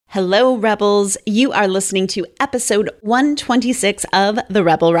Hello, Rebels. You are listening to episode 126 of the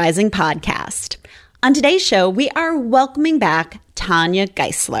Rebel Rising podcast. On today's show, we are welcoming back Tanya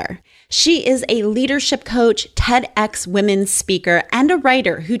Geisler. She is a leadership coach, TEDx women's speaker, and a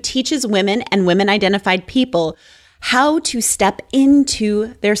writer who teaches women and women-identified people how to step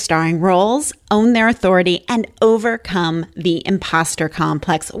into their starring roles, own their authority, and overcome the imposter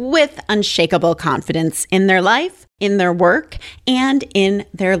complex with unshakable confidence in their life, in their work, and in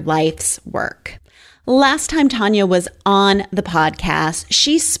their life's work. Last time Tanya was on the podcast,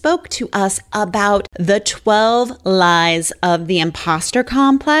 she spoke to us about the 12 lies of the imposter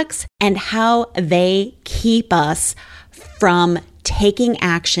complex and how they keep us from taking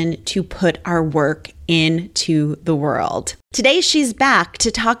action to put our work into the world. Today, she's back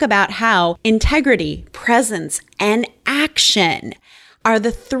to talk about how integrity, presence, and action are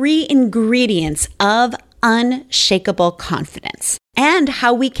the three ingredients of unshakable confidence, and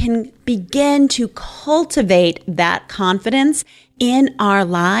how we can begin to cultivate that confidence in our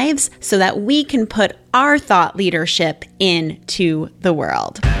lives so that we can put our thought leadership into the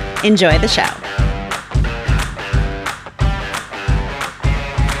world. Enjoy the show.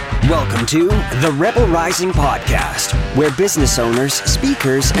 Welcome to the Rebel Rising podcast, where business owners,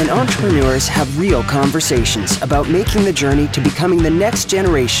 speakers, and entrepreneurs have real conversations about making the journey to becoming the next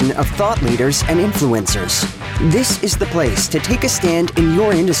generation of thought leaders and influencers. This is the place to take a stand in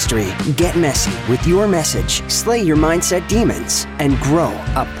your industry, get messy with your message, slay your mindset demons, and grow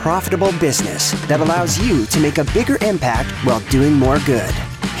a profitable business that allows you to make a bigger impact while doing more good.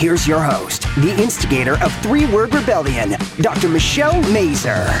 Here's your host, the instigator of Three-Word Rebellion, Dr. Michelle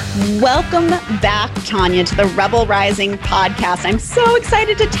Mazer. Welcome back, Tanya, to the Rebel Rising podcast. I'm so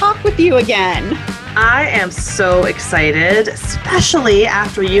excited to talk with you again. I am so excited, especially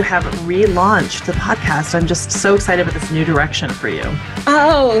after you have relaunched the podcast. I'm just so excited about this new direction for you.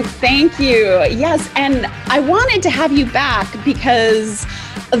 Oh, thank you. Yes, and I wanted to have you back because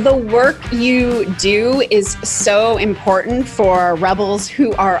the work you do is so important for rebels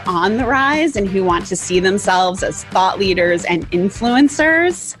who are on the rise and who want to see themselves as thought leaders and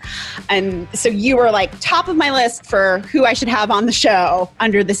influencers. And so you were like top of my list for who I should have on the show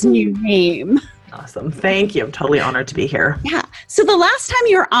under this new name. Awesome. Thank you. I'm totally honored to be here. Yeah. So the last time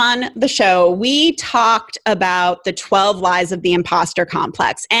you were on the show, we talked about the 12 lies of the imposter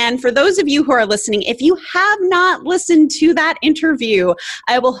complex. And for those of you who are listening, if you have not listened to that interview,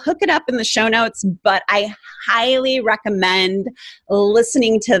 I will hook it up in the show notes, but I highly recommend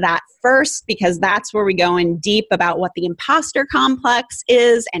listening to that first because that's where we go in deep about what the imposter complex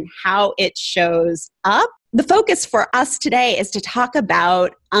is and how it shows up. The focus for us today is to talk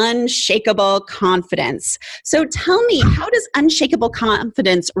about unshakable confidence. So tell me, how does unshakable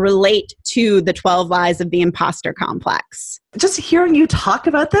confidence relate to the 12 lies of the imposter complex? Just hearing you talk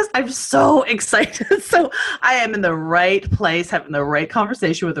about this, I'm so excited. So I am in the right place, having the right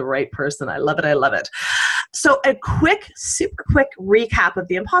conversation with the right person. I love it. I love it. So a super quick recap of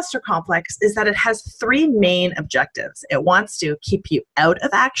the imposter complex is that it has three main objectives. It wants to keep you out of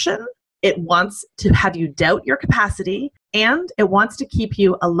action. It wants to have you doubt your capacity, and it wants to keep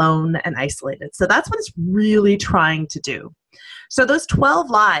you alone and isolated. So that's what it's really trying to do. So those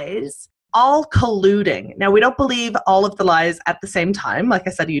 12 lies, all colluding. Now, we don't believe all of the lies at the same time. Like I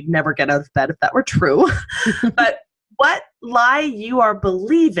said, you'd never get out of bed if that were true. But what lie you are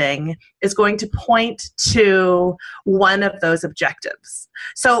believing is going to point to one of those objectives.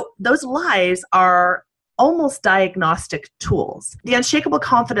 So those lies are almost diagnostic tools. The unshakable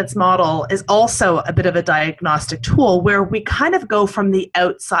confidence model is also a bit of a diagnostic tool where we kind of go from the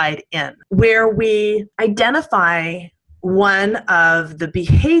outside in, where we identify one of the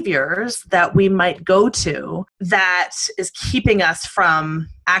behaviors that we might go to that is keeping us from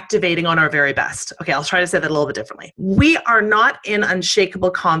activating on our very best. Okay, I'll try to say that a little bit differently. We are not in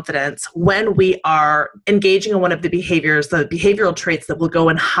unshakable confidence when we are engaging in one of the behaviors, the behavioral traits that we'll go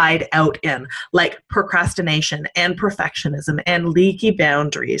and hide out in, like procrastination and perfectionism and leaky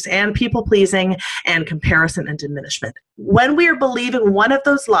boundaries and people pleasing and comparison and diminishment. When we are believing one of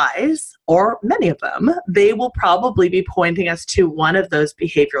those lies, or many of them, they will probably be pointing us to one of those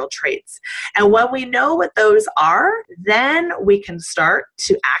behavioral traits. And when we know what those are, then we can start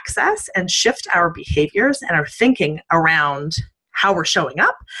to access and shift our behaviors and our thinking around how we're showing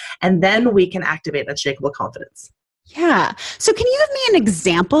up. And then we can activate unshakable confidence. Yeah. So can you give me an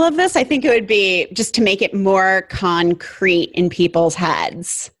example of this? I think it would be just to make it more concrete in people's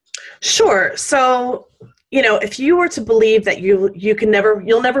heads. Sure. So, if you were to believe that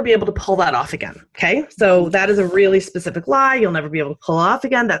you'll never be able to pull that off again. Okay. So that is a really specific lie. You'll never be able to pull it off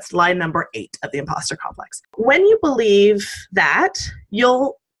again. That's lie number 8 of the imposter complex. When you believe that,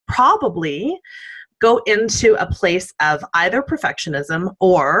 you'll probably go into a place of either perfectionism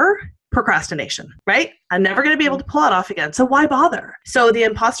or procrastination, right? I'm never going to be able to pull it off again. So why bother? So the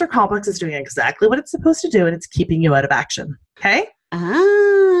imposter complex is doing exactly what it's supposed to do, and it's keeping you out of action. Okay?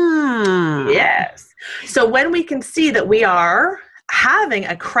 Ah. Yes. So when we can see that we are having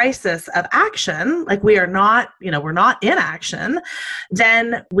a crisis of action, like we are not, we're not in action,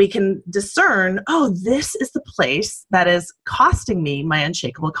 then we can discern, oh, this is the place that is costing me my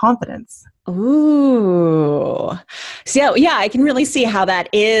unshakable confidence. Ooh. So yeah, I can really see how that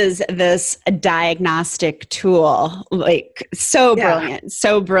is this diagnostic tool. Like so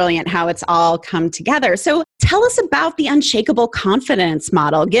brilliant how it's all come together. So tell us about the Unshakable Confidence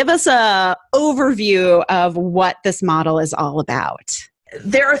model. Give us a overview of what this model is all about.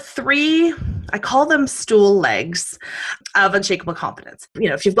 There are 3, I call them stool legs of unshakable confidence.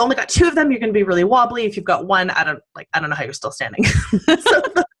 If you've only got 2 of them, you're going to be really wobbly. If you've got 1, I don't know how you're still standing. So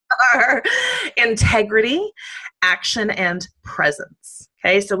are integrity, action, and presence.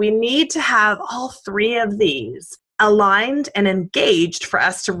 Okay, so we need to have all 3 of these aligned and engaged for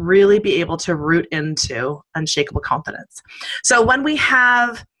us to really be able to root into unshakable confidence. So when we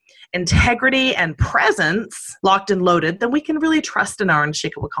have integrity and presence locked and loaded, then we can really trust in our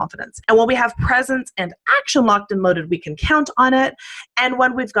unshakable confidence. And when we have presence and action locked and loaded, we can count on it. And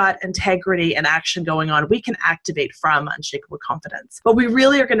when we've got integrity and action going on, we can activate from unshakable confidence. But we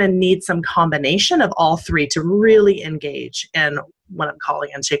really are going to need some combination of all 3 to really engage in what I'm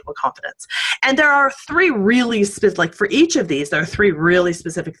calling unshakable confidence. And there are 3 really specific, like for each of these, there are 3 really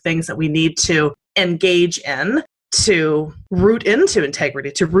specific things that we need to engage in to root into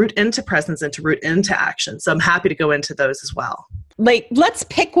integrity, to root into presence, and to root into action. So I'm happy to go into those as well. Like, let's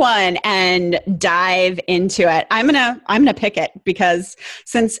pick one and dive into it. I'm gonna pick it because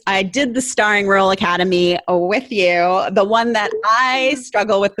since I did the Starring Role Academy with you, the one that I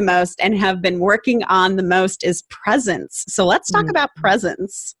struggle with the most and have been working on the most is presence. So let's talk about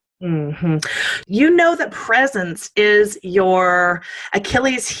presence. Mm-hmm. You know that presence is your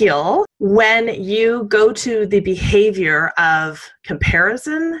Achilles heel when you go to the behavior of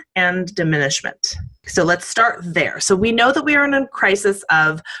comparison and diminishment. So let's start there. So we know that we are in a crisis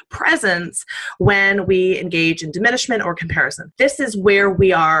of presence when we engage in diminishment or comparison. This is where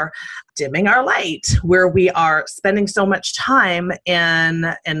we are dimming our light, where we are spending so much time in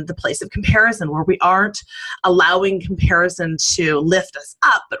the place of comparison, where we aren't allowing comparison to lift us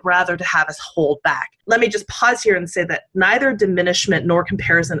up, but rather to have us hold back. Let me just pause here and say that neither diminishment nor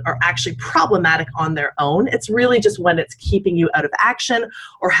comparison are actually problematic on their own. It's really just when it's keeping you out of action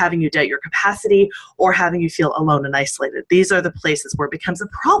or having you doubt your capacity or having you feel alone and isolated. These are the places where it becomes a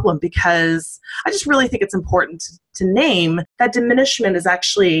problem, because I just really think it's important to name that diminishment is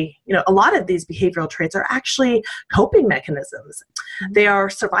actually, a lot of these behavioral traits are actually coping mechanisms. They are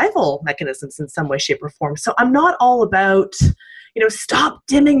survival mechanisms in some way, shape, or form. So I'm not all about, stop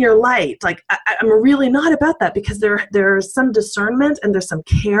dimming your light. Like, I'm really not about that, because there's some discernment and there's some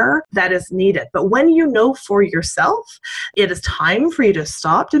care that is needed. But when you know for yourself, it is time for you to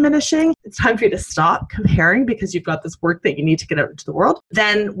stop diminishing. It's time for you to stop comparing, because you've got this work that you need to get out into the world.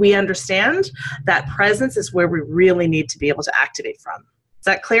 Then we understand that presence is where we really need to be able to activate from. Is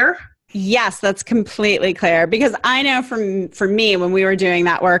that clear? Yes, that's completely clear, because I know for me, when we were doing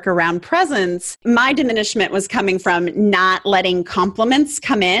that work around presence, my diminishment was coming from not letting compliments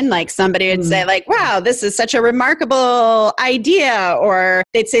come in. Like somebody would say like, wow, this is such a remarkable idea, or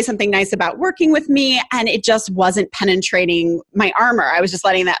they'd say something nice about working with me, and it just wasn't penetrating my armor. I was just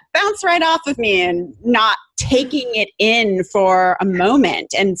letting that bounce right off of me and not taking it in for a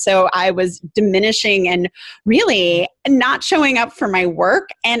moment. And so I was diminishing and really not showing up for my work,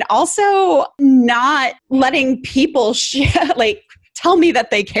 and also not letting people tell me that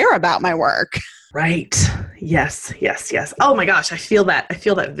they care about my work. Right. Yes. Oh my gosh. I feel that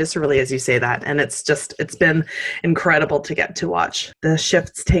viscerally as you say that. And it's been incredible to get to watch the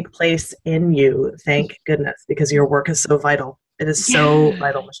shifts take place in you. Thank goodness, because your work is so vital. It is so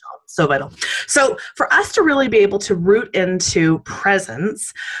vital, Michelle. So vital. So for us to really be able to root into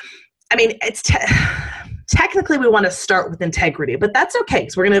presence, I mean, technically we want to start with integrity, but that's okay.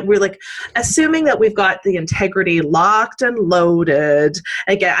 So we're like assuming that we've got the integrity locked and loaded.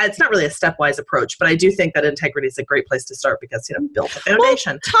 Again, it's not really a stepwise approach, but I do think that integrity is a great place to start, because, build a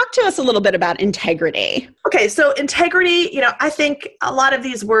foundation. Well, talk to us a little bit about integrity. Okay. So integrity, I think a lot of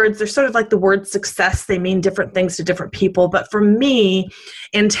these words, they're sort of like the word success. They mean different things to different people. But for me,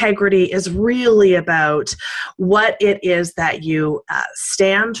 integrity is really about what it is that you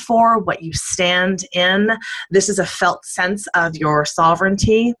stand for, what you stand in. This is a felt sense of your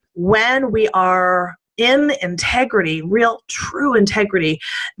sovereignty. When we are in integrity, real, true integrity,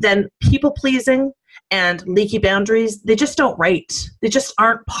 then people pleasing and leaky boundaries, they just don't rate. They just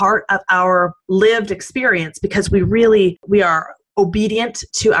aren't part of our lived experience because we are obedient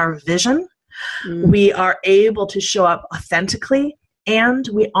to our vision. We are able to show up authentically, and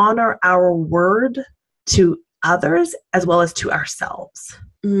we honor our word to others as well as to ourselves.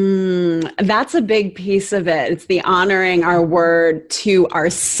 That's a big piece of it. It's the honoring our word to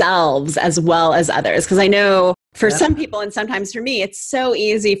ourselves as well as others. Because I know for some people, and sometimes for me, it's so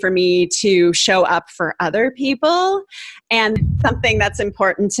easy for me to show up for other people. And something that's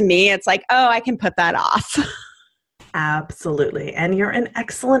important to me, it's like, oh, I can put that off. Absolutely. And you're in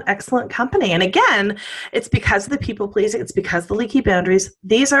excellent, excellent company. And again, it's because of the people pleasing. It's because of the leaky boundaries.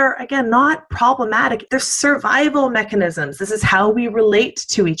 These are, again, not problematic. They're survival mechanisms. This is how we relate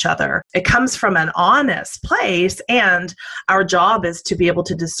to each other. It comes from an honest place. And our job is to be able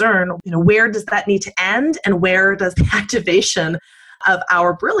to discern, where does that need to end and where does the activation of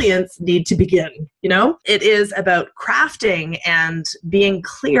our brilliance need to begin. It is about crafting and being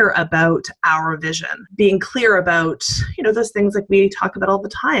clear about our vision, being clear about, those things like we talk about all the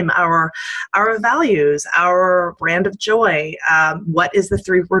time, our values, our brand of joy, what is the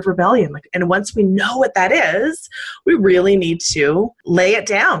 3-word rebellion? And once we know what that is, we really need to lay it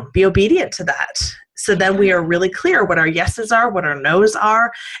down, be obedient to that. So then we are really clear what our yeses are, what our nos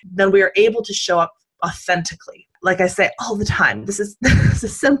are. Then we are able to show up authentically. Like I say all the time, this is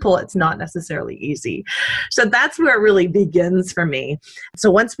simple. It's not necessarily easy. So that's where it really begins for me.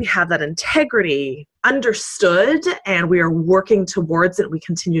 So once we have that integrity understood and we are working towards it, we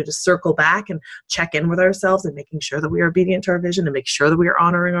continue to circle back and check in with ourselves and making sure that we are obedient to our vision and make sure that we are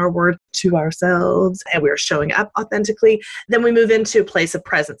honoring our word to ourselves and we are showing up authentically. Then we move into a place of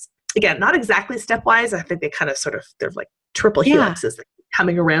presence. Again, not exactly stepwise. I think they kind of they're like triple helixes. Yeah.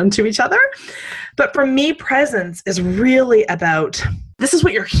 Coming around to each other. But for me, presence is really about, this is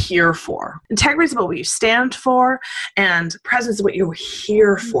what you're here for. Integrity is about what you stand for, and presence is what you're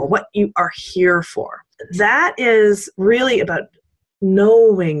here for, what you are here for. That is really about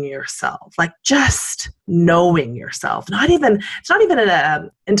knowing yourself, like just knowing yourself. It's not even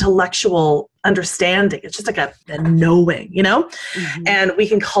an intellectual understanding. It's just like a knowing, and we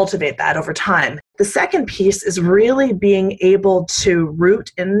can cultivate that over time. The second piece is really being able to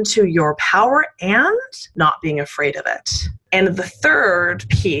root into your power and not being afraid of it. And the third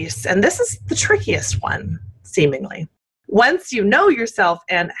piece, and this is the trickiest one, seemingly, once you know yourself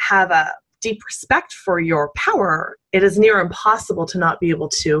and have a deep respect for your power, it is near impossible to not be able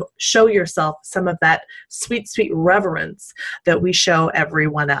to show yourself some of that sweet, sweet reverence that we show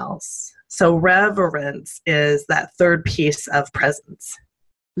everyone else. So reverence is that third piece of presence.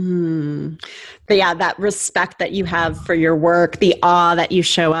 But yeah, that respect that you have for your work, the awe that you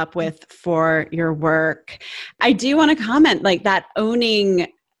show up with for your work. I do want to comment, like that owning,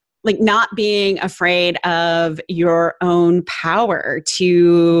 like not being afraid of your own power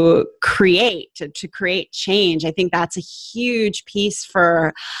to create change. I think that's a huge piece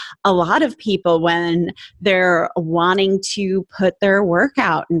for a lot of people when they're wanting to put their work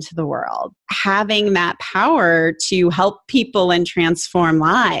out into the world. Having that power to help people and transform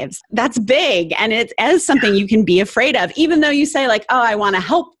lives. That's big. And it is something you can be afraid of. Even though you say like, oh, I want to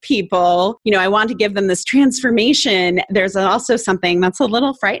help people, I want to give them this transformation. There's also something that's a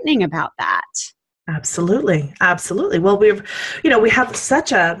little frightening about that. Absolutely. Absolutely. Well, we have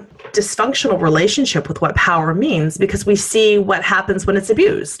such a dysfunctional relationship with what power means because we see what happens when it's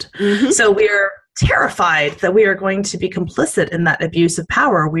abused. Mm-hmm. So we're terrified that we are going to be complicit in that abuse of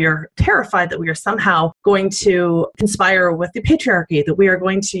power. We are terrified that we are somehow going to conspire with the patriarchy, that we are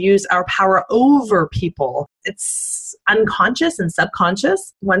going to use our power over people. It's unconscious and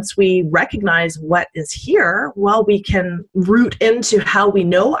subconscious. Once we recognize what is here, well, we can root into how we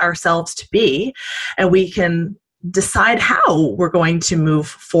know ourselves to be, and we can decide how we're going to move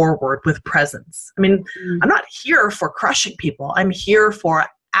forward with presence. I mean, I'm not here for crushing people. I'm here for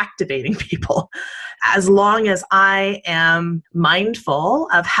activating people. As long as I am mindful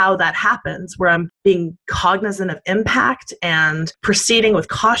of how that happens, where I'm being cognizant of impact and proceeding with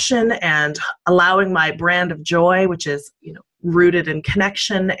caution and allowing my brand of joy, which is, rooted in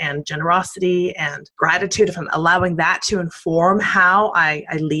connection and generosity and gratitude, if I'm allowing that to inform how I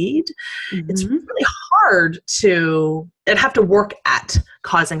lead, it's really hard I'd have to work at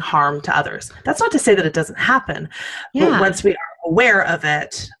causing harm to others. That's not to say that it doesn't happen, but once we are aware of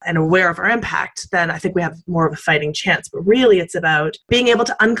it and aware of our impact, then I think we have more of a fighting chance. But really, it's about being able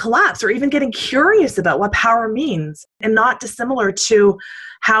to uncollapse or even getting curious about what power means, and not dissimilar to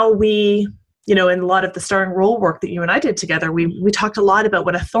how we in a lot of the starring role work that you and I did together, we talked a lot about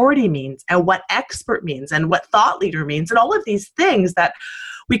what authority means and what expert means and what thought leader means and all of these things that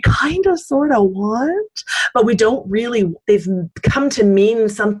we kind of sort of want, but we don't really, they've come to mean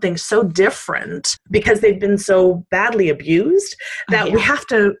something so different because they've been so badly abused that we have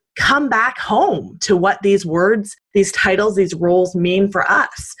to come back home to what these words, these titles, these roles mean for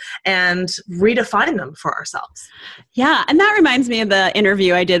us and redefine them for ourselves. Yeah. And that reminds me of the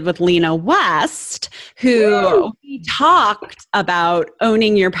interview I did with Lena West, who we talked about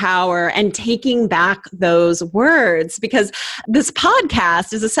owning your power and taking back those words, because this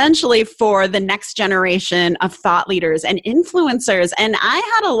podcast is essentially for the next generation of thought leaders and influencers. And I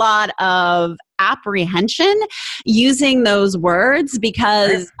had a lot of apprehension using those words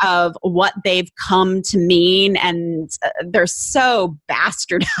because of what they've come to mean, and they're so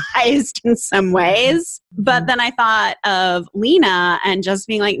bastardized in some ways. But then I thought of Lena and just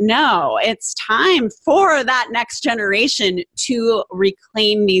being like, no, it's time for that next generation to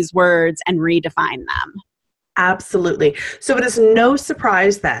reclaim these words and redefine them. Absolutely. So it is no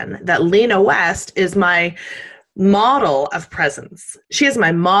surprise then that Lena West is my model of presence. She is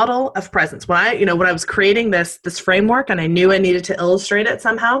my model of presence. When I was creating this framework and I knew I needed to illustrate it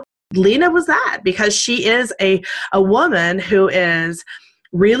somehow, Lena was that, because she is a woman who is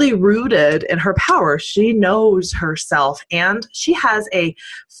really rooted in her power. She knows herself, and she has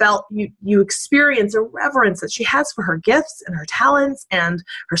you experience a reverence that she has for her gifts and her talents and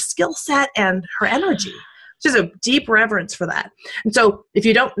her skill set and her energy. Just a deep reverence for that. And so if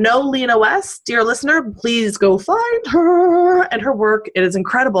you don't know Lena West, dear listener, please go find her and her work. It is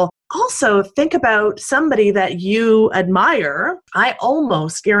incredible. Also, think about somebody that you admire. I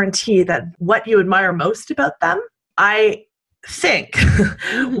almost guarantee that what you admire most about them, I think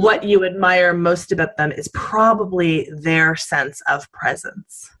what you admire most about them is probably their sense of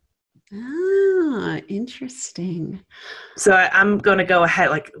presence. Ah, interesting. So I'm going to go ahead,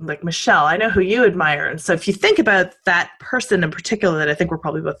 like Michelle, I know who you admire. And so if you think about that person in particular that I think we're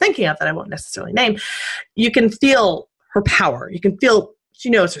probably both thinking of, that I won't necessarily name, you can feel her power. You can feel she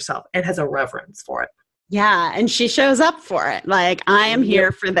knows herself and has a reverence for it. Yeah. And she shows up for it. Like, I am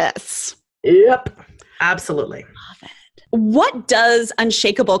here for this. Yep. Absolutely. Love it. What does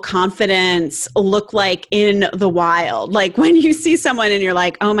unshakable confidence look like in the wild? Like when you see someone and you're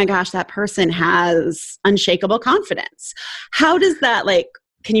like, oh my gosh, that person has unshakable confidence. How does that,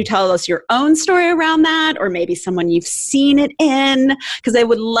 can you tell us your own story around that? Or maybe someone you've seen it in? Because I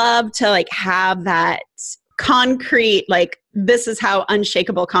would love to have that concrete, this is how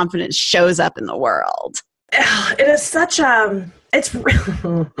unshakable confidence shows up in the world. It is such it's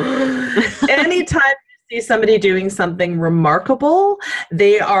anytime see somebody doing something remarkable,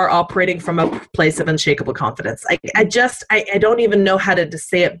 they are operating from a place of unshakable confidence. I don't even know how to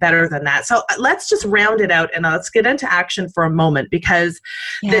say it better than that. So let's just round it out and let's get into action for a moment, because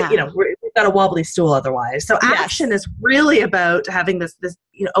we've got a wobbly stool otherwise. So action is really about having this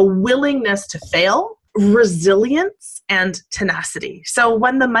a willingness to fail, resilience, and tenacity. So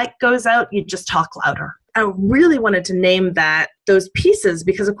when the mic goes out, you just talk louder. I really wanted to name those pieces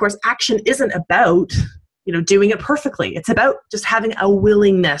because, of course, action isn't about doing it perfectly. It's about just having a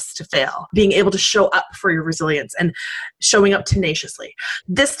willingness to fail, being able to show up for your resilience and showing up tenaciously.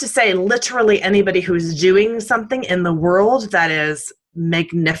 This to say, literally anybody who's doing something in the world that is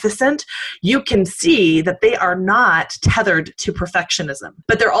magnificent, you can see that they are not tethered to perfectionism,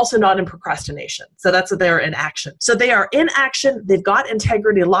 but they're also not in procrastination. So that's what they're in action. So they are in action. They've got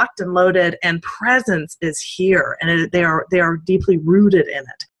integrity locked and loaded, and presence is here, and they are deeply rooted in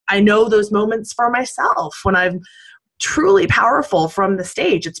it. I know those moments for myself when I'm truly powerful from the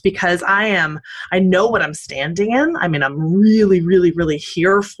stage. It's because I know what I'm standing in. I mean, I'm really, really, really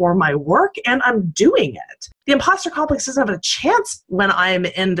here for my work, and I'm doing it. The imposter complex doesn't have a chance when I'm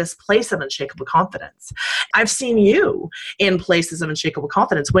in this place of unshakable confidence. I've seen you in places of unshakable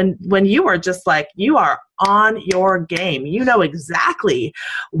confidence when you are just you are on your game. You know exactly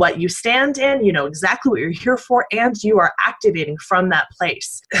what you stand in, you know exactly what you're here for, and you are activating from that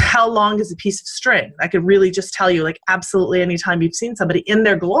place. How long is a piece of string? I could really just tell you, absolutely anytime you've seen somebody in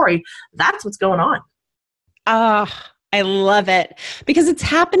their glory, that's what's going on. I love it because it's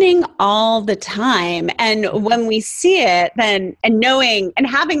happening all the time. And when we see it, then, and knowing and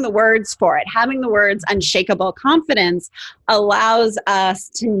having the words for it, having the words unshakable confidence allows us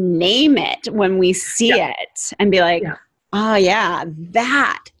to name it when we see it and be like, oh yeah,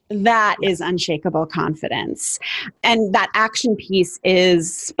 that is unshakable confidence. And that action piece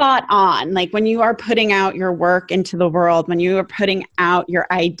is spot on. When you are putting out your work into the world, when you are putting out your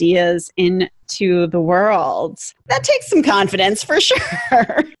ideas into the world, that takes some confidence for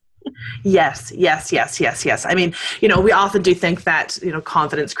sure. Yes, yes, yes, yes, yes. I mean, we often do think that,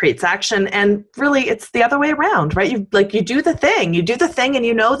 confidence creates action, and really it's the other way around, right? You do the thing and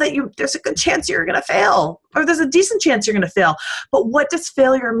you know that there's a good chance you're going to fail, or there's a decent chance you're going to fail. But what does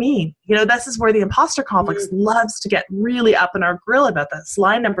failure mean? This is where the imposter complex loves to get really up in our grill about this.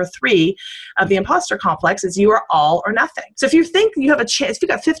 Line number 3 of the imposter complex is you are all or nothing. So if you think you have a chance, if you've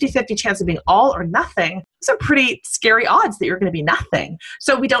got 50-50 chance of being all or nothing, those are pretty scary odds that you're going to be nothing.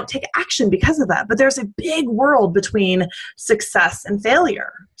 So we don't take action because of that. But there's a big world between success and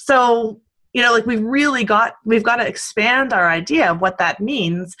failure. So, we've got to expand our idea of what that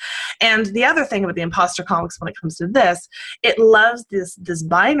means. And the other thing about the imposter complex when it comes to this, it loves this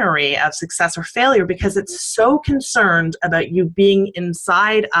binary of success or failure because it's so concerned about you being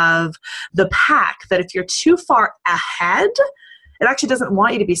inside of the pack that if you're too far ahead, it actually doesn't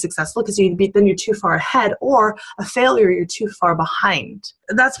want you to be successful because then you're too far ahead, or a failure, you're too far behind.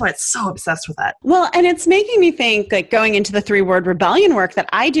 That's why it's so obsessed with that. Well, and it's making me think, like going into the 3-word rebellion work that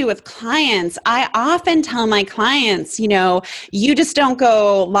I do with clients, I often tell my clients, you just don't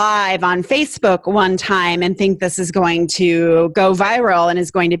go live on Facebook one time and think this is going to go viral and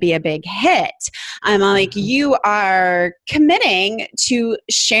is going to be a big hit. I'm like, you are committing to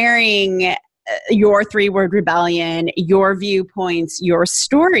sharing your 3-word rebellion, your viewpoints, your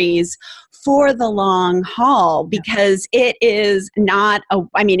stories for the long haul, because it is not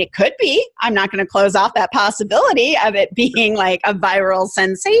it could be, I'm not going to close off that possibility of it being like a viral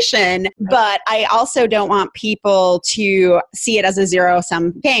sensation, but I also don't want people to see it as a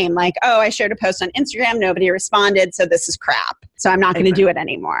zero-sum game. Like, oh, I shared a post on Instagram, nobody responded, so this is crap. So I'm not going to do it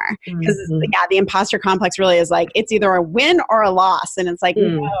anymore. Because the imposter complex really is like, it's either a win or a loss. And it's like,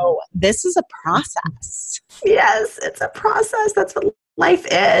 no, this is a process. Yes, it's a process. That's what life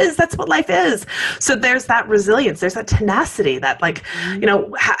is. That's what life is. So there's that resilience. There's that tenacity that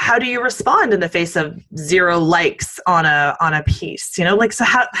how do you respond in the face of 0 likes on a piece? So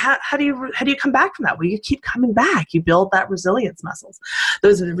how do you come back from that? Well, you keep coming back. You build that resilience muscles.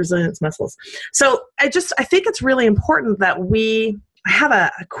 Those are the resilience muscles. So I think it's really important that I have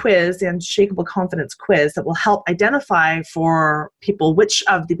a quiz, the Unshakeable Confidence quiz, that will help identify for people which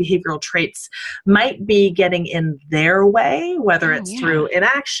of the behavioral traits might be getting in their way, whether it's through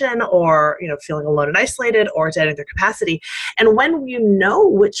inaction or, feeling alone and isolated or doubting their capacity. And when you know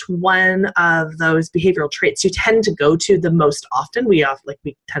which one of those behavioral traits you tend to go to the most often, we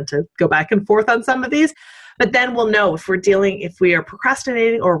tend to go back and forth on some of these. But then we'll know if we are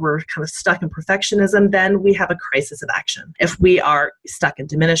procrastinating or we're kind of stuck in perfectionism, then we have a crisis of action. If we are stuck in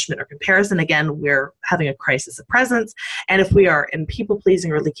diminishment or comparison, again, we're having a crisis of presence. And if we are in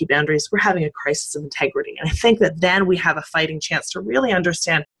people-pleasing or leaky boundaries, we're having a crisis of integrity. And I think that then we have a fighting chance to really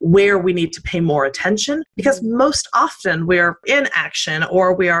understand where we need to pay more attention, because most often we're in action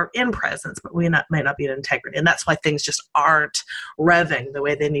or we are in presence, but we might not be in integrity. And that's why things just aren't revving the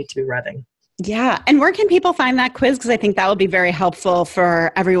way they need to be revving. Yeah. And where can people find that quiz? Because I think that will be very helpful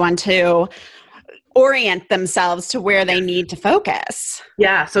for everyone to orient themselves to where they need to focus.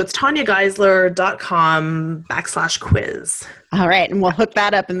 Yeah. So it's tanyageisler.com/quiz. All right. And we'll hook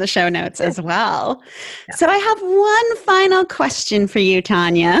that up in the show notes as well. Yeah. So I have one final question for you,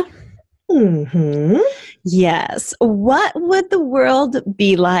 Tanya. Yes. What would the world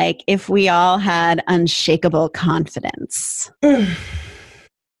be like if we all had unshakable confidence?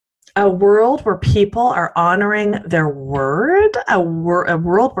 A world where people are honoring their word, a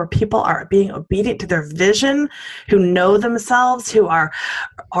world where people are being obedient to their vision, who know themselves, who are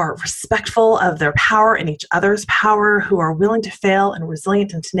respectful of their power and each other's power, who are willing to fail and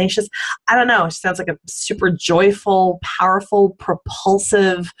resilient and tenacious. I don't know. It sounds like a super joyful, powerful,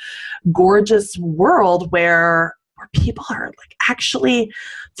 propulsive, gorgeous world where people are actually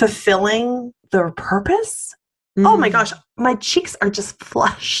fulfilling their purpose. Oh my gosh, my cheeks are just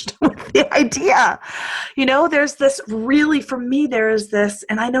flushed with the idea. There's this really, for me, there's this,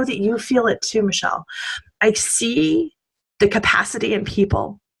 and I know that you feel it too, Michelle. I see the capacity in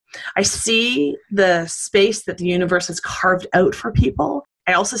people. I see the space that the universe has carved out for people.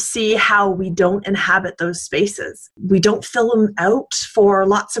 I also see how we don't inhabit those spaces. We don't fill them out for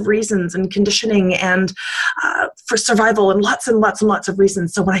lots of reasons and conditioning and for survival and lots of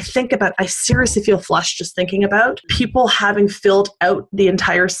reasons. So when I think about, I seriously feel flushed just thinking about people having filled out the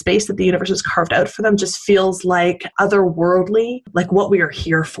entire space that the universe has carved out for them. Just feels like otherworldly, like what we are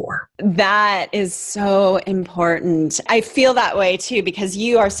here for. That is so important. I feel that way too, because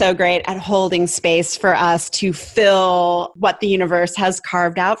you are so great at holding space for us to fill what the universe has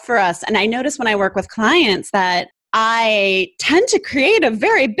carved out for us. And I notice when I work with clients that I tend to create a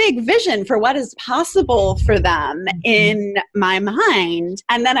very big vision for what is possible for them in my mind.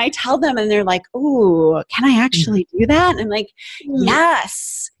 And then I tell them and they're like, ooh, can I actually do that? And I'm like,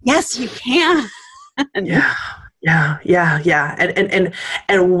 yes, you can. Yeah.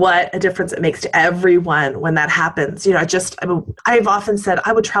 And what a difference it makes to everyone when that happens. I've often said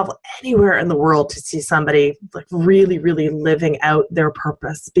I would travel anywhere in the world to see somebody like really, really living out their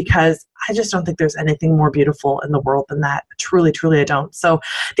purpose, because I just don't think there's anything more beautiful in the world than that. Truly, I don't. So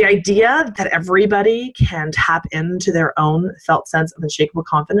the idea that everybody can tap into their own felt sense of unshakable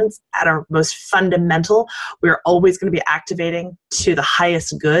confidence at our most fundamental, we're always going to be activating to the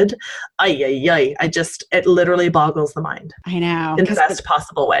highest good. It literally boggles the mind. I know. In the best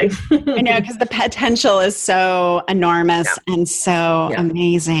possible way. I know, because the potential is so enormous and so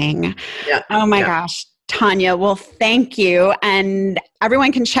amazing. Yeah. Oh my gosh. Tanya, well, thank you. And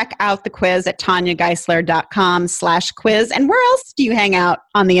everyone can check out the quiz at tanyageisler.com/quiz. And where else do you hang out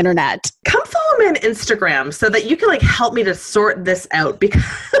on the internet? Come follow me on Instagram so that you can help me to sort this out, because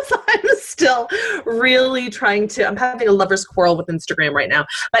I'm still really I'm having a lover's quarrel with Instagram right now.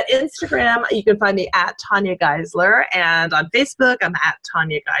 But Instagram, you can find me at Tanya Geisler, and on Facebook, I'm at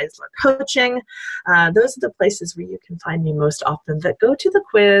Tanya Geisler Coaching. Those are the places where you can find me most often. That go to the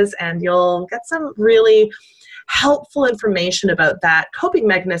quiz and you'll get some really helpful information about that coping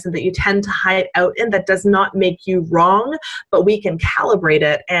mechanism that you tend to hide out in that does not make you wrong, but we can calibrate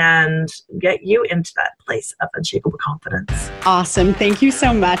it and get you into that place of unshakable confidence. Awesome. Thank you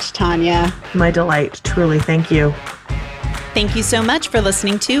so much, Tanya. My delight. Truly. Thank you. Thank you so much for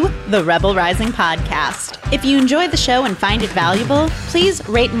listening to the Rebel Rising Podcast. If you enjoy the show and find it valuable, please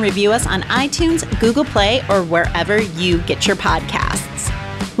rate and review us on iTunes, Google Play, or wherever you get your podcasts.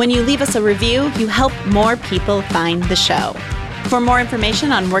 When you leave us a review, you help more people find the show. For more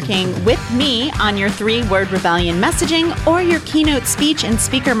information on working with me on your 3-word rebellion messaging or your keynote speech and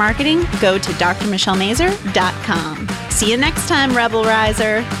speaker marketing, go to drmichellemazur.com. See you next time, Rebel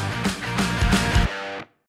Riser.